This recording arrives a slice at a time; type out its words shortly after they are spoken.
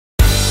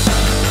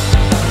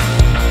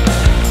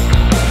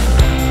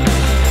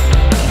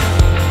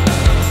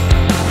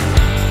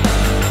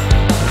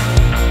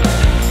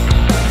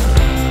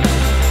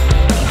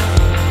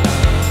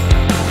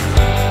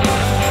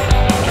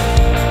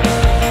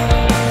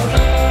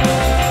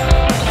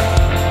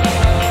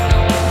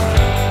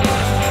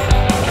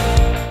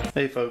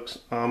Hey folks,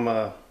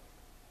 I'm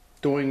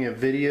doing a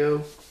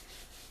video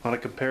on a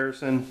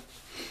comparison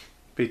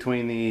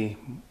between the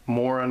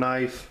Mora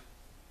knife,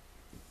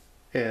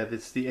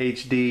 it's the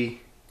HD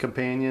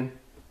companion,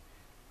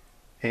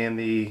 and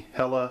the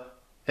Helle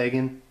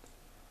Eggen,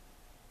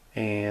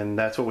 and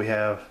that's what we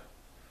have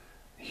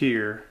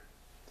here.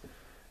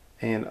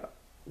 And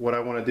what I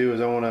want to do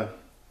is I want to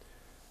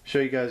show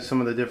you guys some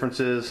of the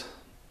differences.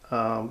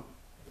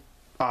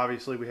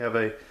 Obviously we have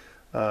a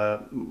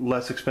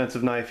less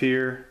expensive knife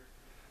here,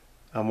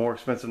 a more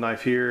expensive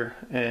knife here,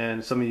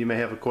 and some of you may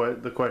have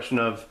the question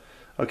of,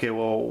 okay,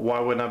 well, why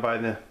wouldn't I buy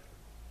the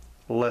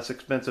less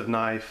expensive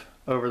knife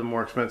over the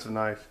more expensive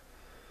knife?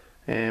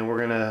 And we're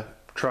gonna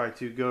try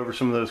to go over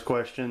some of those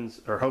questions,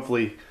 or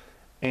hopefully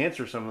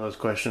answer some of those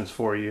questions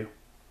for you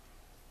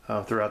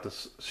throughout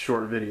this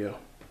short video.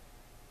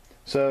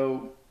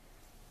 So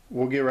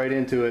we'll get right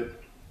into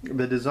it.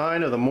 The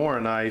design of the Mora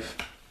knife,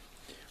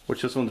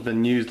 which this one's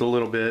been used a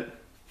little bit,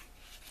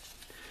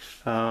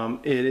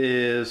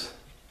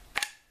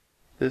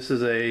 this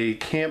is a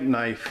camp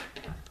knife.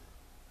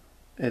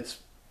 It's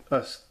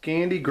a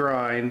Scandi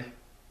grind,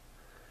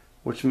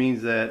 which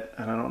means that,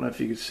 and I don't know if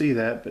you can see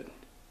that, but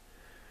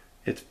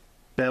it's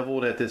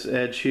beveled at this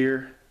edge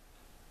here.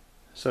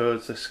 So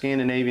it's a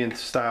Scandinavian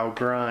style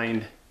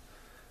grind.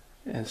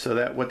 And so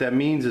that what that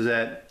means is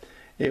that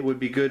it would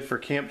be good for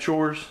camp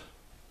chores.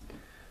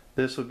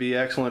 This would be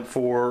excellent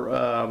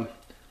for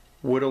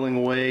whittling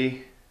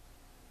away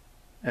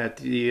at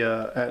the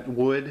at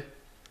wood,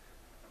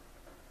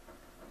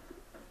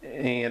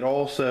 and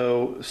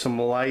also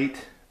some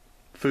light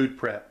food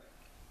prep.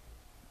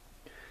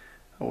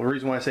 Well, the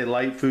reason why I say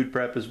light food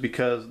prep is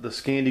because the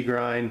Scandi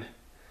grind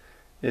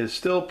is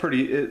still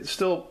pretty, it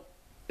still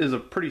is a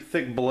pretty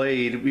thick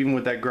blade even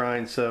with that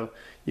grind, so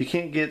you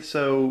can't get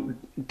so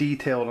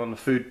detailed on the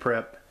food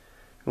prep.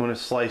 You want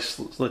to slice,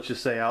 let's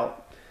just say,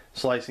 out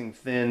slicing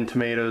thin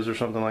tomatoes or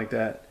something like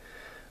that.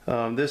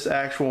 This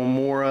actual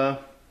Mora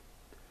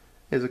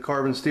is a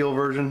carbon steel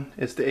version.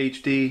 It's the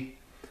HD,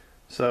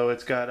 so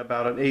it's got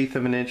about 1/8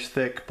 of an inch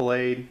thick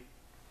blade,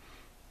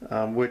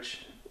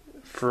 which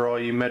for all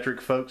you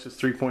metric folks is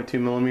 3.2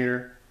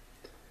 millimeter,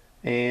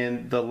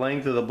 and the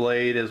length of the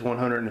blade is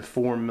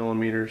 104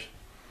 millimeters.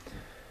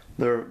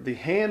 The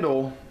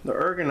handle, the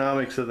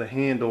ergonomics of the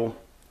handle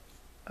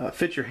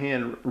fits your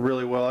hand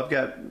really well. I've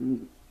got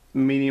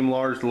medium,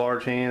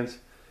 large hands.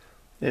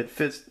 It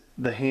fits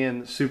the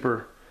hand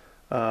super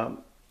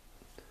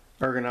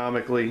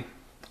ergonomically.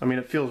 I mean,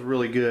 it feels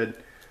really good.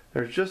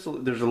 There's a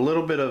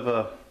little bit of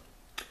a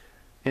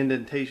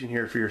indentation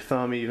here for your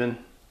thumb even.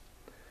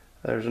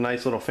 There's a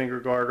nice little finger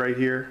guard right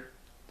here,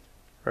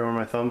 right where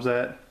my thumb's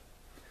at.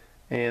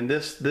 And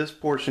this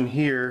portion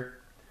here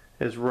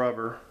is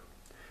rubber.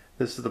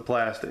 This is the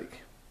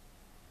plastic.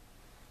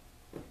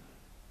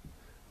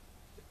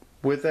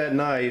 With that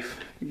knife,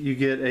 you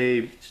get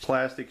a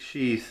plastic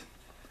sheath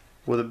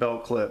with a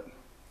belt clip.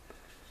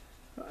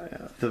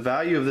 The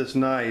value of this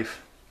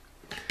knife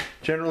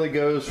generally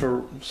goes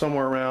for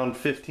somewhere around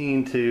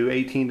 $15 to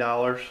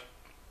 $18.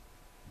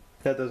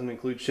 That doesn't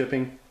include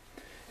shipping.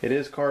 It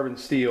is carbon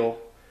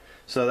steel,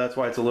 so that's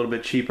why it's a little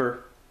bit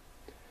cheaper.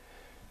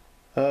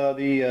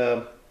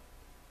 The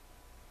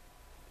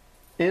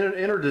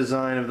inner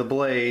design of the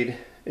blade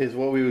is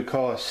what we would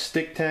call a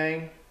stick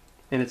tang,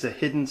 and it's a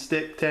hidden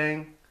stick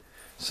tang.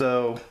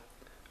 So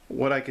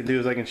what I can do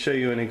is I can show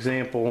you an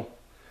example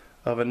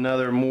of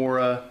another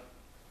Mora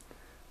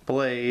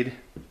blade,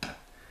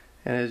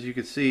 and as you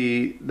can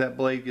see, that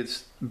blade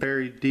gets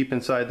buried deep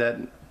inside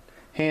that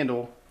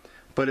handle,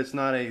 but it's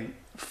not a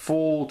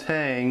full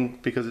tang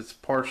because it's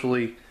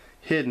partially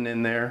hidden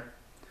in there,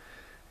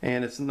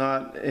 and it's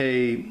not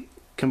a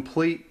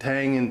complete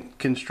tang in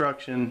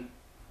construction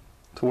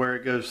to where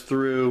it goes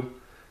through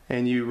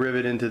and you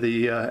rivet into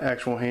the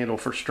actual handle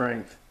for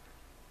strength.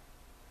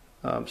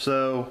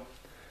 So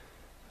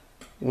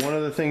one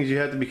of the things you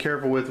have to be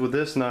careful with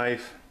this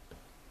knife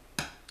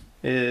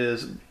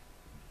is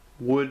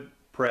wood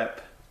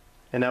prep,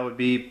 and that would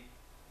be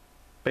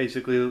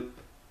basically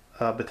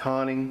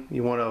batoning.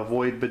 You want to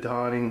avoid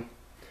batoning.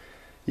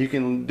 You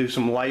can do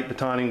some light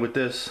batoning with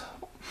this,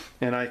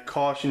 and I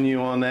caution you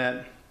on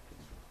that.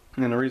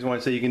 And the reason why I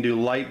say you can do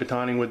light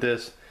batoning with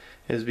this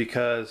is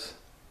because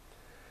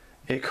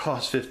it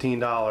costs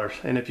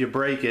 $15, and if you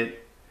break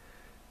it,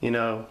 you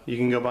know, you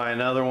can go buy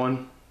another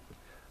one.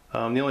 The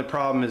only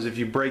problem is if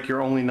you break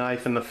your only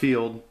knife in the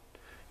field,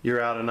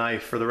 you're out of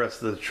knife for the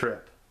rest of the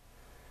trip.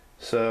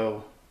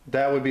 So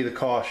that would be the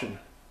caution.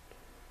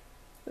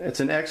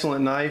 It's an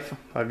excellent knife.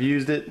 I've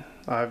used it.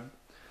 I've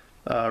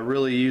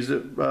really used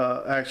it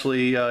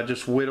actually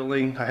just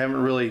whittling. I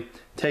haven't really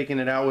taken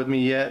it out with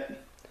me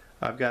yet.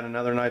 I've got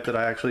another knife that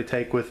I actually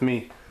take with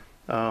me,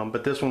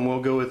 but this one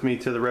will go with me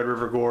to the Red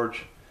River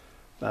Gorge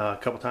a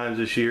couple times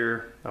this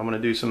year. I'm going to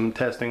do some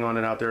testing on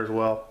it out there as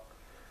well.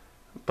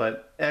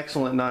 But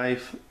excellent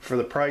knife. For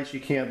the price, you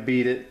can't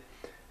beat it,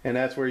 and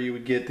that's where you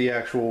would get the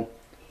actual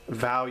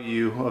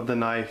value of the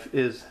knife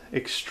is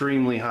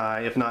extremely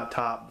high, if not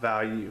top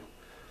value.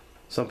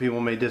 Some people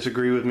may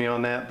disagree with me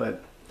on that,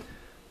 but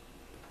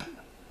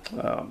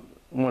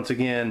Once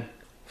again,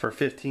 for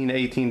 $15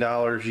 to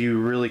 $18, you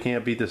really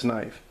can't beat this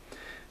knife.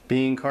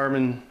 Being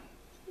carbon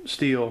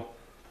steel,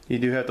 you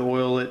do have to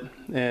oil it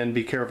and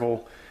be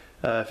careful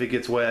if it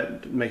gets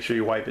wet. Make sure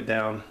you wipe it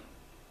down.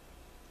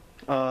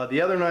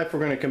 The other knife we're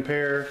going to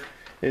compare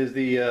is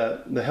the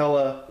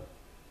Helle,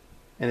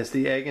 and it's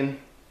the Eggen.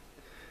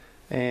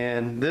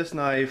 And this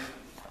knife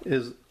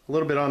is a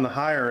little bit on the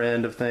higher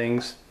end of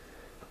things.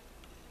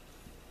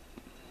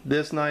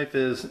 This knife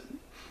is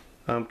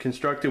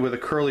constructed with a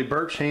curly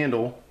birch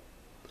handle,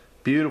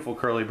 beautiful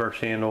curly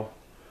birch handle,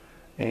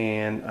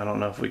 and I don't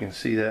know if we can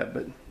see that,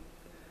 but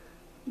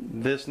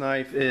this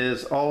knife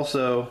is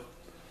also,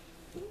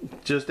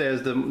 just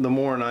as the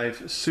Mora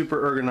knife,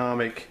 super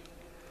ergonomic,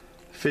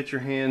 fits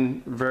your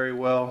hand very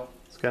well.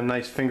 It's got a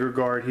nice finger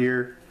guard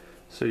here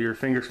so your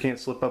fingers can't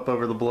slip up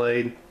over the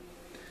blade.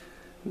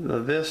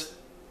 This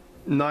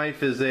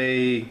knife is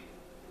a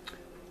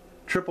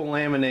triple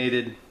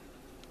laminated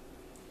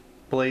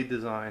blade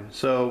design.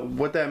 So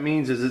what that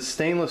means is it's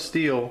stainless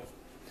steel.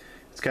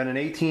 It's got an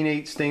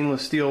 18/8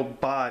 stainless steel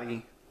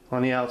body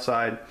on the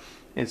outside,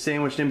 and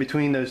sandwiched in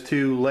between those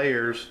two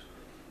layers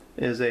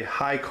is a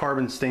high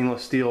carbon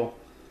stainless steel,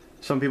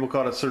 some people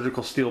call it a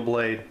surgical steel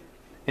blade,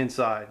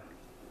 inside.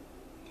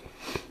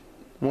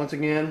 Once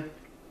again,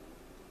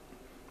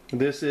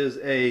 this is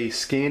a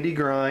Scandi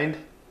grind,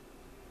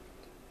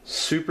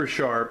 super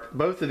sharp.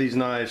 Both of these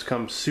knives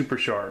come super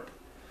sharp.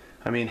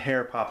 I mean,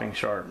 hair popping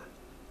sharp.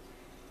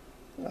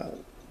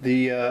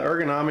 The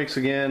ergonomics,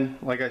 again,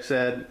 like I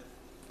said,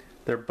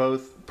 they're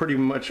both pretty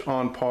much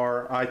on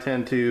par. I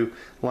tend to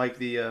like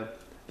the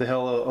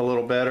Helle a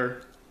little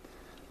better.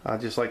 I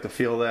just like to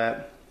feel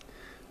that.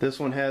 This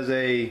one has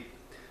a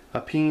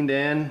peened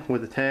end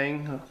with a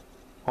tang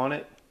on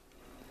it.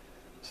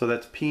 So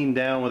that's peened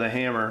down with a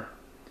hammer.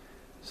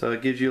 So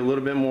it gives you a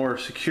little bit more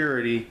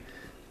security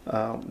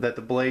that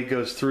the blade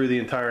goes through the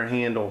entire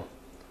handle,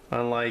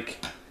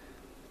 unlike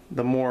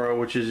the Mora,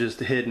 which is just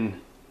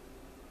hidden.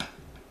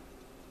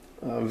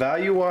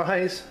 Value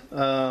wise,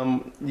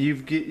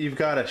 you've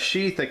got a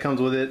sheath that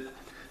comes with it.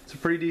 It's a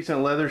pretty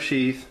decent leather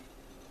sheath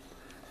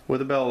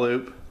with a belt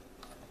loop,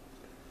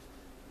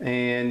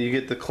 and you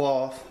get the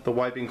cloth, the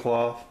wiping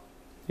cloth,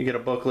 you get a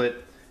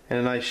booklet and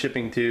a nice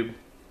shipping tube.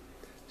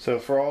 So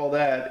for all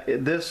that,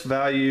 this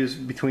values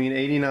between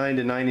 $89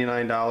 to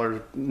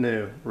 $99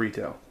 new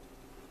retail.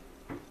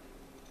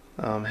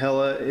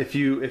 Helle, if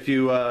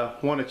you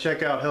want to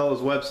check out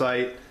Helle's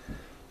website,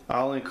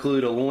 I'll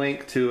include a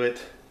link to it.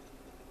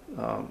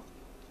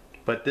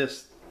 But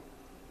this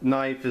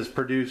knife is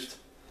produced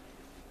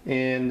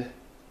in,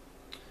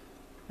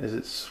 is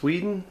it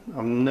Sweden?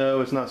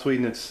 No, it's not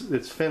Sweden.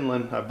 It's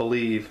Finland, I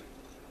believe.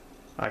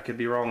 I could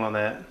be wrong on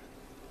that.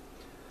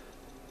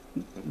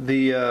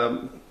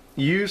 The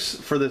use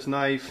for this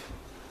knife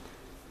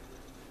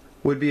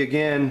would be,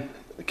 again,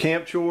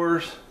 camp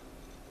chores,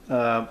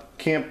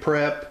 camp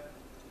prep,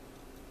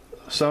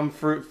 some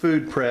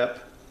food prep,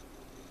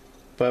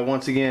 but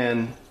once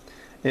again,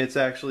 it's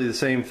actually the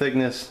same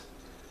thickness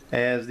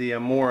as the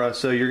Mora,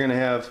 so you're going to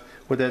have,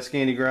 with that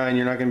Scandi grind,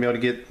 you're not going to be able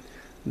to get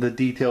the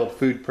detailed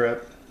food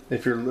prep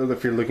if you're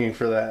looking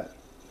for that.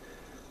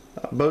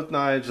 Both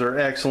knives are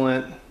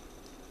excellent.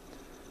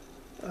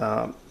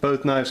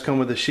 Both knives come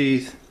with a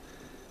sheath.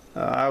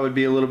 I would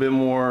be a little bit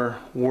more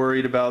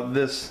worried about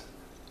this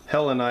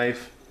Helle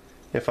knife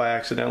if I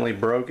accidentally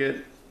broke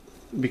it,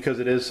 because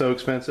it is so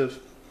expensive.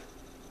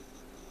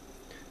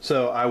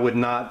 So I would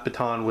not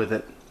baton with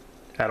it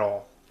at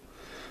all.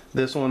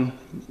 This one,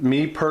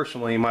 me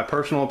personally, my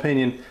personal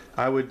opinion,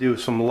 I would do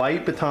some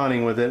light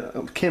batoning with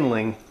it,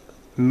 kindling,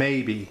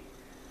 maybe.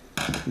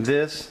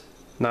 This,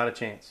 not a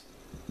chance.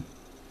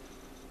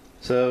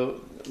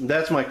 So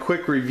that's my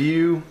quick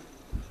review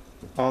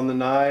on the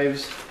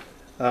knives.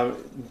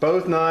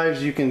 Both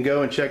knives you can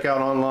go and check out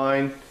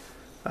online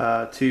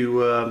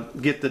to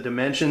get the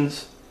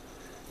dimensions,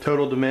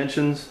 total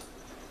dimensions.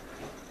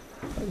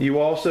 You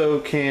also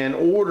can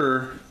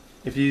order,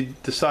 if you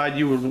decide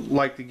you would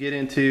like to get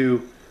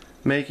into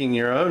making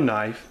your own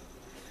knife,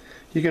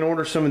 you can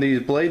order some of these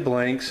blade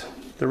blanks.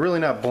 They're really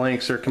not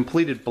blanks, they're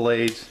completed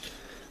blades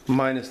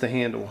minus the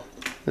handle.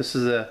 This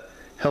is a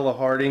Helle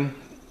Harding,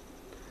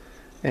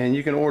 and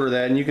you can order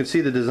that, and you can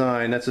see the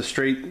design. That's a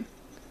straight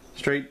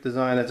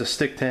design. That's a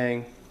stick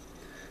tang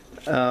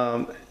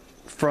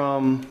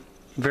from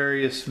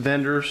various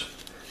vendors.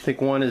 I think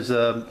one is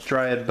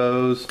Dryad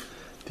Bows,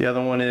 the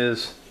other one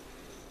is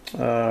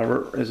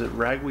it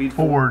Ragweed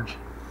Forge?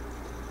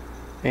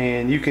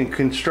 And you can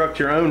construct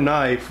your own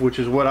knife, which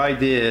is what I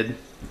did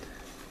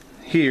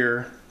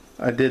here.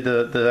 I did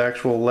the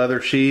actual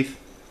leather sheath,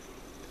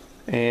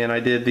 and I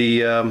did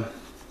the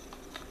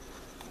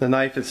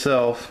knife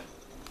itself.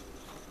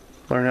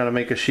 Learn how to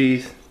make a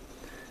sheath,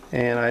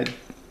 and I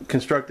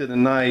constructed a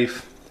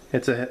knife.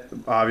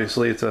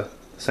 Obviously it's a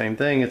same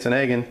thing. It's an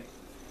Eggen.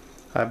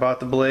 I bought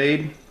the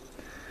blade.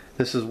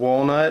 This is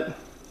walnut.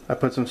 I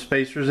put some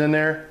spacers in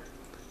there.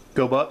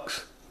 Go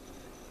Bucks,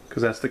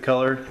 because that's the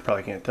color. You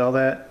probably can't tell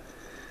that.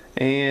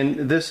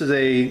 And this is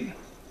a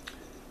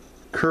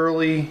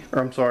curly, or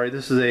I'm sorry,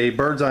 this is a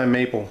bird's eye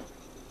maple.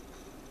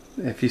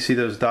 If you see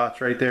those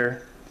dots right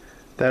there,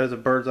 that is a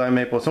bird's eye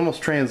maple. It's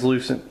almost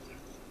translucent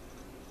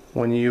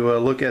when you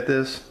look at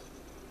this,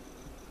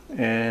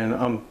 and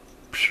I'm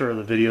sure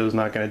the video is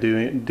not going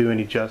to do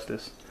any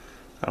justice.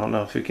 I don't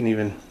know if it can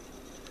even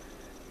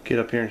get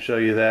up here and show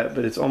you that,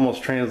 but it's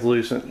almost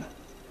translucent.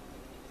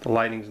 The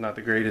lighting's not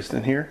the greatest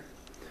in here,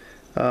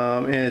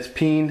 and it's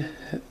peened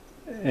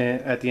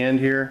at the end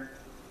here,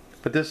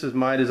 but this is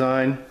my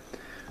design.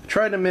 I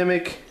tried to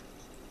mimic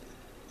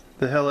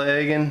the Helle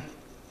Eggen,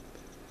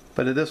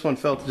 but this one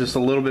felt just a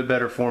little bit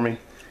better for me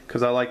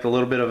because I liked a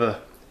little bit of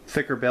a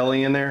thicker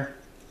belly in there.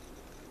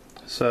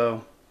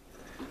 So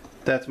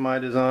that's my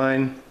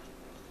design,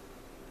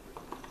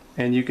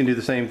 and you can do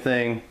the same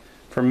thing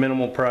for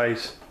minimal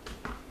price.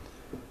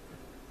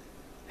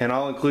 And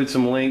I'll include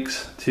some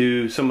links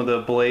to some of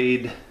the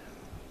blade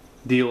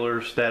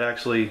dealers that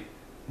actually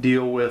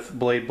deal with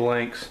blade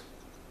blanks.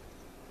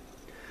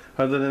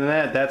 Other than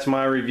that, that's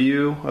my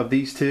review of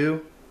these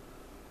two.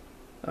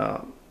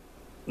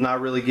 Not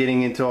really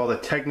getting into all the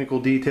technical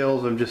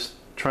details. I'm just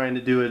trying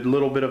to do a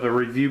little bit of a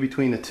review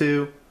between the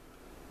two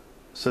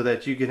so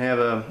that you can have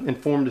an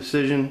informed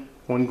decision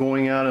when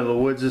going out in the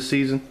woods this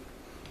season.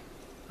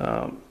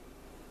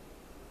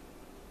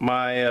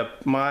 My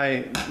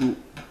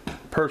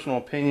personal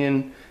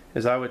opinion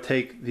is I would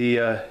take the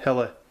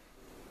Helle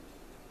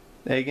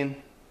Eggen,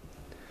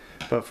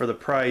 but for the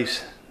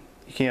price,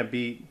 you can't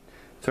beat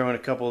throwing a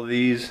couple of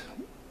these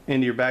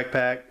into your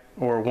backpack,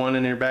 or one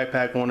in your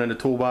backpack, one in the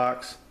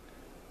toolbox,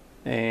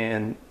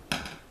 and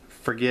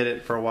forget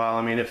it for a while.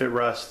 I mean, if it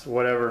rusts,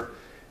 whatever,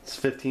 it's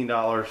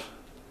 $15.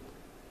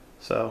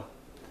 So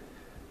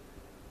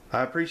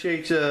I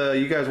appreciate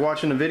you guys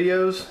watching the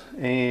videos,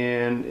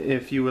 and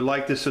if you would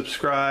like to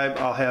subscribe,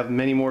 I'll have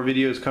many more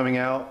videos coming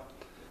out,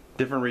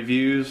 different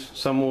reviews.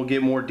 Some will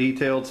get more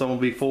detailed, some will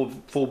be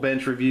full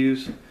bench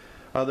reviews.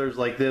 Others,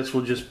 like this,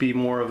 will just be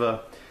more of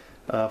a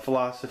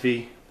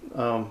philosophy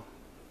on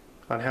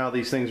how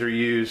these things are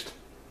used.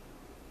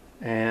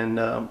 And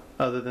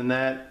other than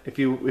that, if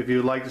you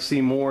would like to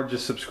see more,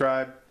 just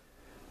subscribe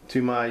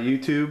to my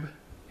YouTube,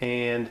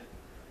 and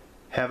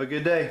have a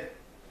good day.